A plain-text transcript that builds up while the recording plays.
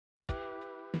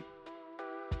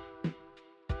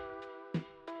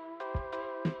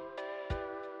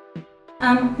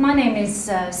My name is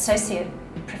Associate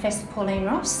Professor Pauline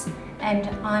Ross, and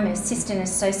I'm Assistant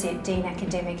Associate Dean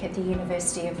Academic at the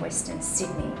University of Western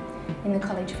Sydney in the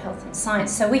College of Health and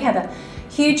Science. So we have a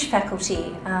huge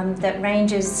faculty that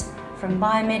ranges from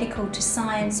biomedical to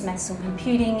science, maths and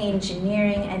computing,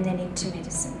 engineering, and then into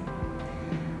medicine.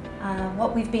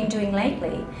 What we've been doing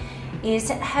lately is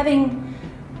having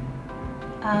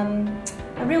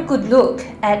a real good look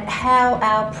at how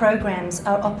our programs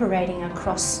are operating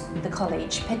across the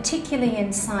college, particularly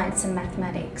in science and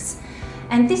mathematics.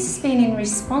 And this has been in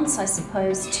response, I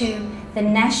suppose, to the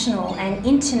national and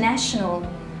international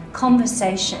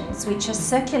conversations which are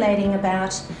circulating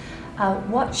about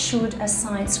what should a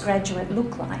science graduate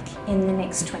look like in the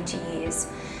next 20 years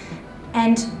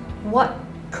and what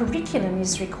curriculum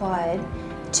is required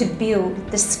to build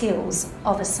the skills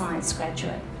of a science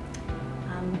graduate.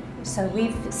 So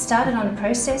we've started on a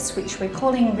process which we're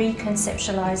calling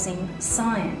reconceptualising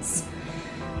science,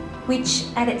 which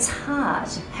at its heart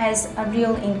has a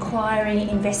real inquiry,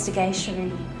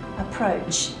 investigatory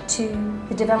approach to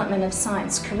the development of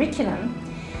science curriculum.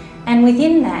 And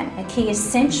within that, a key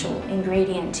essential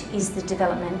ingredient is the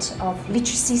development of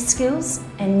literacy skills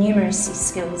and numeracy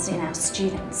skills in our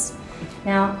students.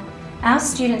 Now, our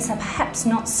students are perhaps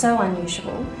not so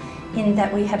unusual in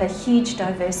that we have a huge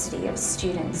diversity of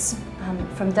students,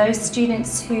 from those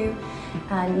students who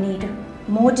need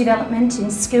more development in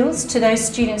skills to those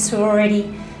students who are already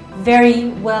very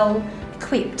well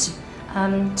equipped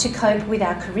to cope with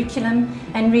our curriculum,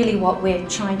 and really what we're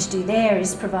trying to do there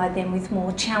is provide them with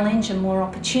more challenge and more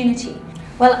opportunity.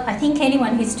 Well, I think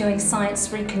anyone who's doing science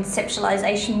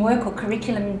reconceptualisation work or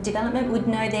curriculum development would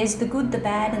know there's the good, the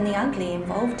bad and the ugly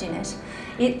involved in it.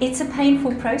 It's a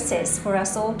painful process for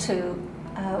us all to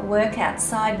work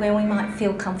outside where we might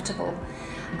feel comfortable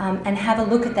and have a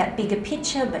look at that bigger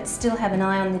picture, but still have an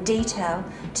eye on the detail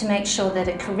to make sure that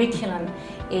a curriculum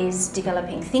is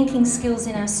developing thinking skills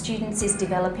in our students, is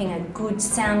developing a good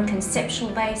sound conceptual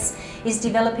base, is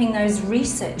developing those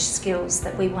research skills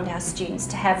that we want our students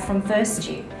to have from first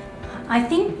year. I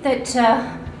think that,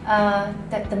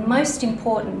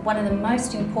 one of the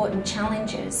most important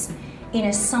challenges in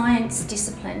a science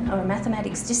discipline or a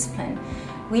mathematics discipline,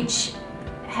 which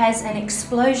has an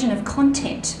explosion of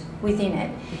content within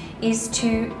it, is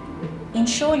to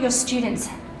ensure your students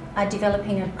are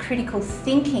developing a critical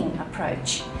thinking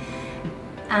approach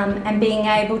and being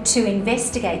able to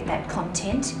investigate that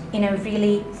content in a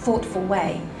really thoughtful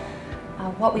way.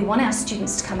 What we want our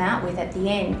students to come out with at the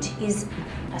end is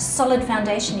a solid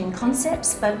foundation in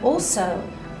concepts, but also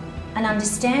an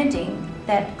understanding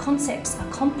that concepts are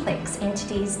complex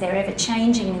entities, they're ever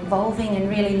changing and evolving, and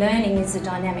really learning is a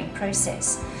dynamic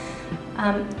process.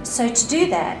 So to do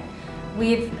that,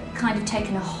 we've kind of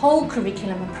taken a whole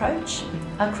curriculum approach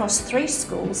across 3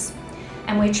 schools,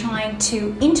 and we're trying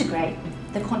to integrate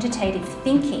the quantitative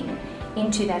thinking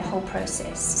into that whole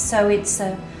process. So it's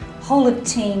a whole of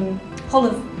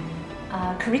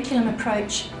curriculum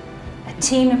approach, a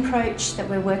team approach that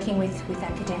we're working with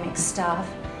academic staff,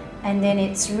 and then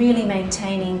it's really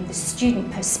maintaining the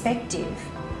student perspective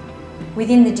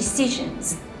within the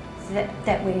decisions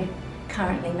that we're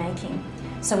currently making.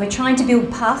 So we're trying to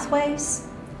build pathways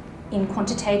in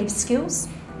quantitative skills.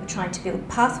 We're trying to build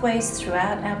pathways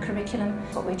throughout our curriculum.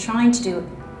 What we're trying to do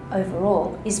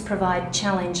overall is provide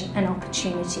challenge and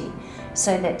opportunity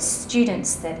so that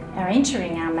students that are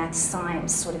entering our maths,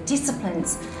 science sort of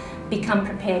disciplines become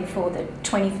prepared for the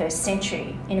 21st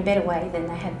century in a better way than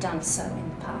they have done so in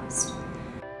the past.